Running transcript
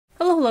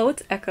Hello,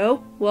 it's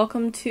Echo.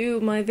 Welcome to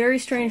my very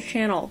strange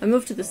channel. I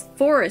moved to this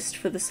forest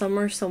for the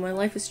summer, so my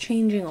life is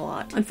changing a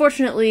lot.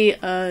 Unfortunately,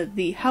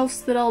 the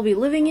house that I'll be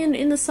living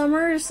in the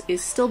summers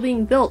is still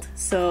being built,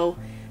 so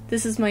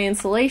this is my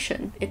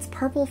insulation. It's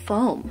purple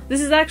foam.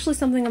 This is actually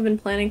something I've been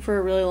planning for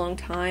a really long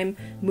time,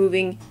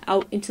 moving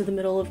out into the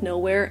middle of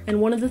nowhere,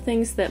 and one of the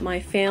things that my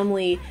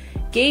family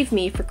gave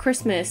me for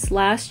Christmas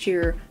last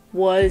year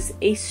was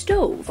a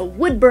stove. A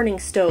wood-burning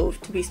stove,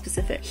 to be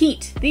specific.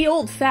 Heat, the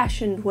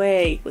old-fashioned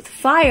way, with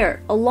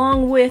fire,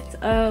 along with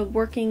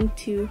working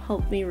to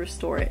help me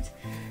restore it.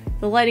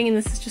 The lighting in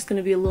this is just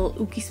gonna be a little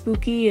ooky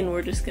spooky, and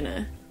we're just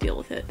gonna deal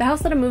with it. The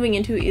house that I'm moving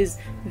into is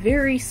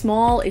very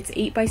small. It's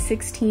 8 by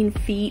 16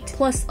 feet,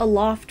 plus a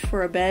loft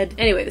for a bed.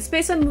 Anyway, the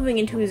space I'm moving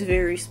into is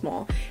very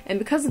small, and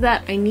because of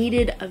that, I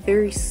needed a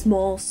very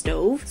small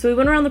stove. So we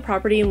went around the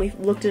property and we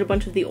looked at a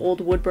bunch of the old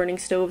wood-burning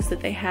stoves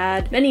that they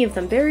had, many of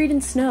them buried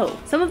in snow.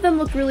 Some of them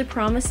looked really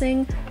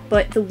promising,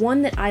 but the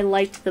one that I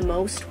liked the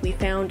most we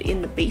found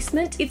in the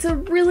basement. It's a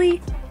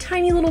really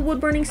tiny little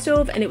wood-burning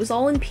stove, and it was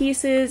all in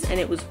pieces, and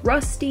it was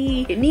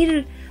rusty. It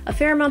needed a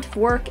fair amount of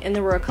work, and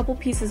there were a couple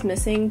pieces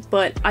missing,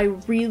 but I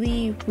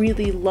really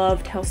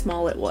loved how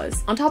small it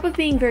was. On top of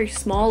being very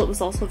small, it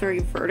was also very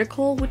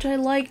vertical, which I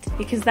liked,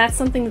 because that's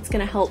something that's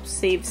gonna help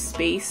save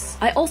space.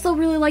 I also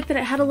really liked that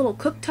it had a little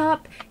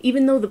cooktop,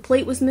 even though the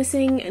plate was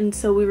missing, and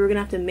so we were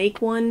gonna have to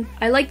make one.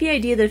 I like the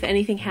idea that if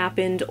anything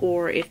happened,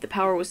 or if the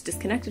power was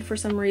disconnected for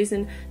some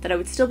reason, that I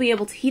would still be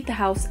able to heat the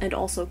house and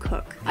also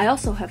cook. I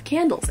also have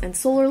candles and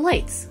solar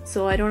lights,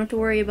 so I don't have to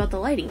worry about the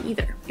lighting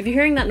either. If you're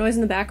hearing that noise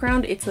in the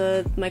background, it's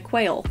my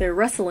quail. They're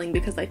wrestling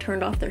because I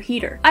turned off their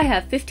heater. I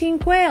have 15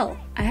 quail!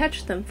 I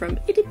hatched them from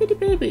itty bitty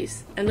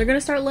babies, and they're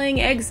gonna start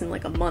laying eggs in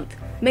like a month.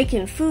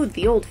 Making food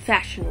the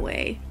old-fashioned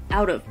way,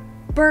 out of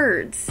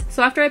birds.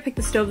 So after I picked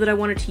the stove that I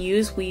wanted to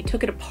use, we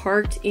took it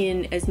apart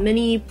in as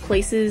many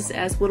places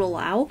as would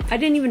allow. I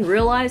didn't even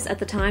realize at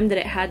the time that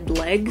it had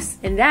legs,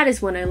 and that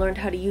is when I learned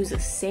how to use a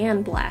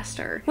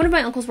sandblaster. One of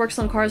my uncles works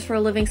on cars for a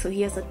living, so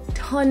he has a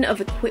ton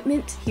of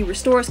equipment. He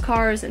restores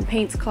cars and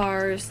paints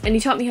cars, and he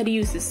taught me how to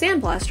use his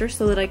sandblaster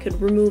so that I could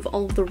remove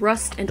all of the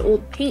rust and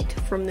old paint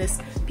from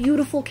this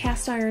beautiful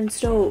cast iron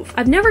stove.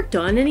 I've never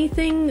done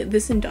anything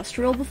this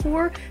industrial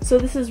before, so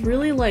this is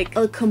really like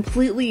a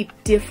completely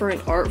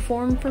different art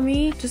form for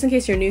me. Just in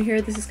case you're new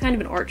here, this is kind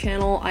of an art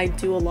channel. I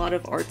do a lot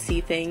of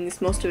artsy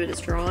things. Most of it is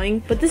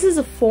drawing, but this is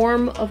a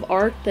form of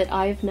art that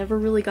I've never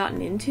really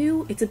gotten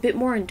into. It's a bit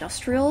more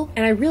industrial,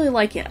 and I really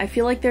like it. I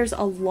feel like there's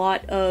a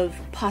lot of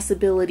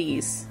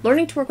possibilities.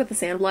 Learning to work with the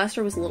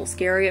sandblaster was a little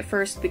scary at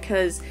first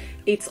because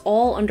it's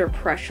all under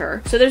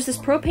pressure. So there's this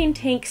propane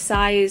tank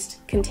sized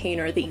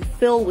container that you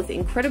fill with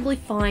incredibly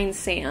fine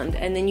sand,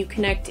 and then you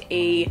connect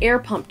a air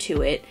pump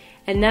to it,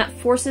 and that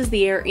forces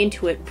the air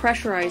into it,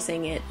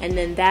 pressurizing it, and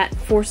then that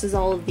forces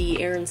all of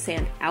the air and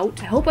sand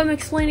out. I hope I'm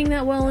explaining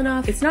that well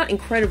enough. It's not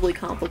incredibly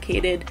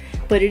complicated,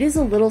 but it is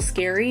a little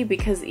scary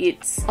because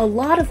it's a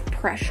lot of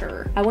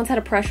pressure. I once had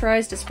a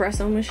pressurized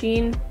espresso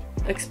machine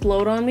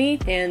explode on me,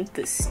 and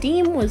the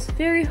steam was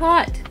very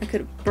hot. I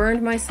could have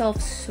burned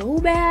myself so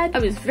bad. I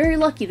was very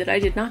lucky that I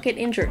did not get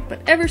injured,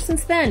 but ever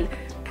since then,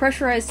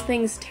 pressurized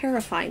things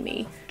terrify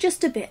me.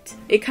 Just a bit.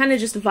 It kind of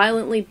just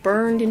violently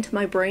burned into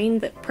my brain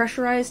that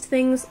pressurized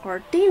things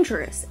are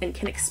dangerous and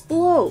can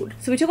explode.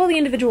 So we took all the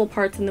individual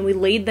parts and then we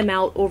laid them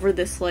out over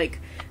this like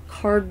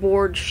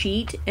cardboard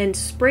sheet and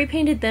spray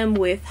painted them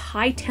with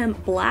high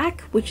temp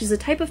black, which is a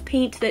type of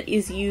paint that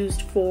is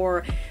used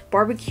for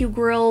barbecue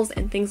grills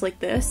and things like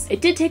this.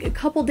 It did take a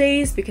couple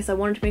days because I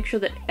wanted to make sure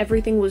that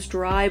everything was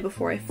dry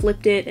before I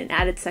flipped it and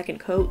added second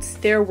coats.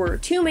 There were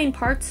two main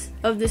parts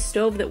of this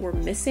stove that were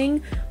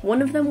missing.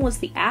 One of them was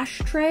the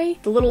ashtray,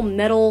 the little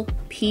metal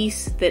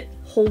piece that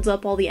holds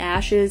up all the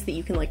ashes that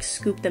you can like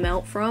scoop them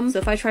out from. So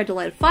if I tried to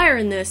light a fire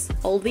in this,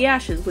 all of the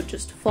ashes would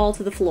just fall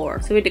to the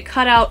floor. So we had to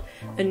cut out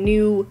a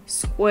new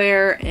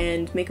square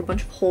and make a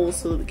bunch of holes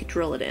so that we could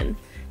drill it in.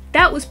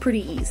 That was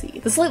pretty easy.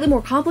 The slightly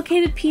more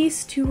complicated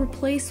piece to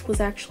replace was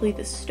actually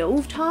the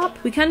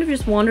stovetop. We kind of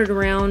just wandered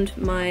around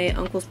my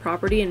uncle's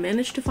property and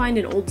managed to find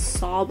an old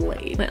saw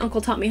blade. My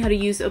uncle taught me how to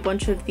use a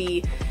bunch of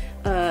the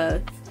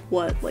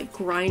like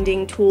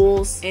grinding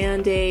tools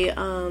and a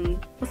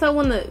what's that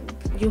one that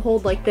you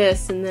hold like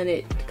this and then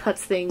it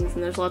cuts things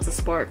and there's lots of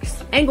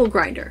sparks? Angle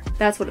grinder,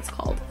 that's what it's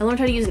called. I learned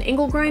how to use an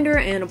angle grinder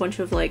and a bunch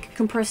of like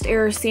compressed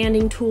air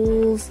sanding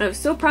tools. And I was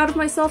so proud of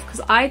myself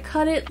because I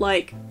cut it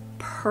like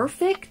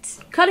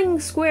perfect. Cutting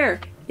a square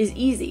is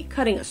easy.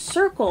 Cutting a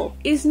circle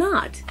is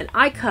not. And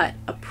I cut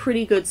a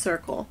pretty good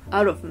circle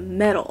out of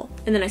metal.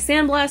 And then I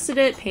sandblasted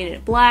it, painted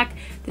it black.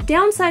 The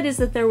downside is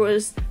that there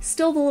was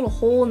still the little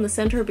hole in the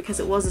center because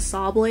it was a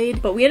saw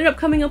blade, but we ended up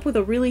coming up with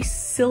a really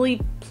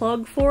silly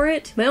plug for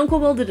it. My uncle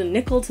welded a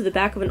nickel to the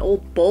back of an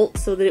old bolt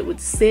so that it would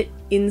sit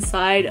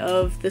inside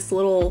of this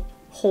little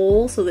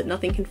hole so that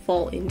nothing can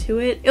fall into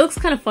it. It looks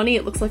kind of funny.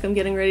 It looks like I'm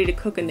getting ready to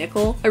cook a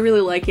nickel. I really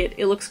like it.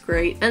 It looks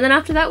great. And then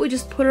after that, we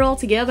just put it all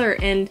together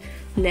and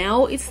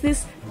Now it's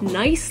this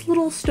nice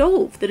little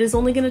stove that is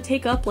only going to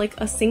take up like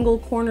a single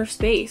corner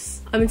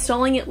space. I'm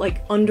installing it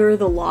like under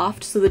the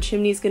loft, so the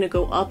chimney is going to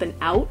go up and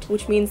out,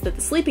 which means that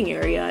the sleeping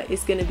area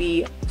is going to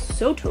be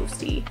so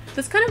toasty.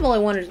 That's kind of all I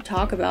wanted to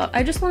talk about.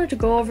 I just wanted to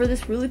go over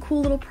this really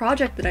cool little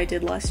project that I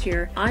did last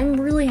year. I'm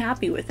really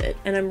happy with it,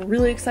 and I'm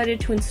really excited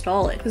to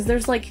install it because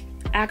there's like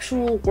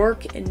actual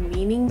work and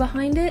meaning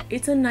behind it.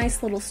 It's a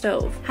nice little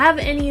stove. Have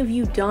any of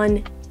you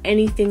done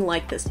anything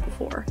like this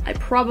before? I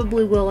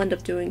probably will end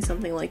up doing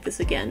something like this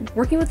again.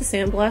 Working with the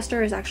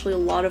sandblaster is actually a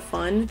lot of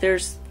fun.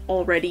 There's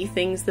already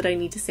things that I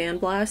need to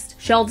sandblast,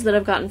 shelves that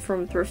I've gotten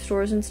from thrift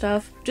stores and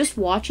stuff. Just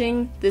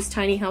watching this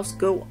tiny house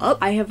go up,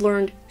 I have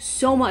learned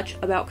so much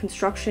about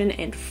construction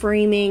and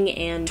framing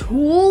and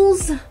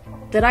tools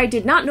that I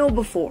did not know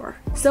before.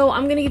 So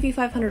I'm gonna give you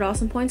 500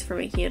 awesome points for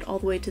making it all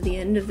the way to the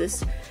end of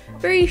this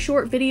very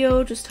short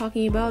video just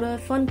talking about a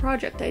fun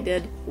project I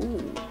did.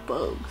 Ooh,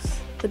 bugs.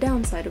 The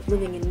downside of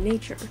living in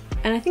nature.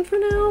 And I think for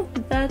now,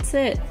 that's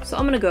it. So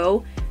I'm gonna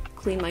go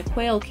clean my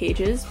quail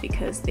cages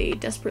because they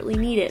desperately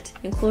need it.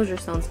 Enclosure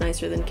sounds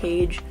nicer than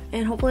cage,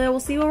 and hopefully I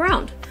will see you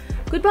around.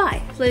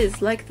 Goodbye!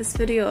 Please like this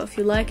video if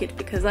you like it,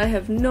 because I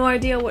have no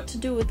idea what to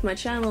do with my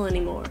channel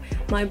anymore.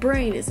 My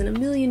brain is in a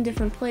million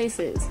different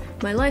places.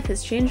 My life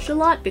has changed a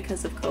lot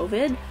because of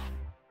COVID.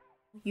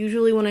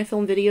 Usually when I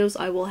film videos,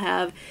 I will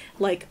have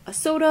like a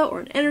soda or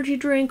an energy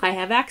drink. I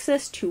have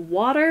access to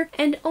water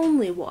and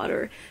only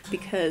water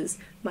because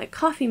my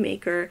coffee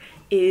maker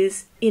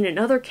is in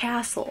another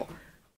castle.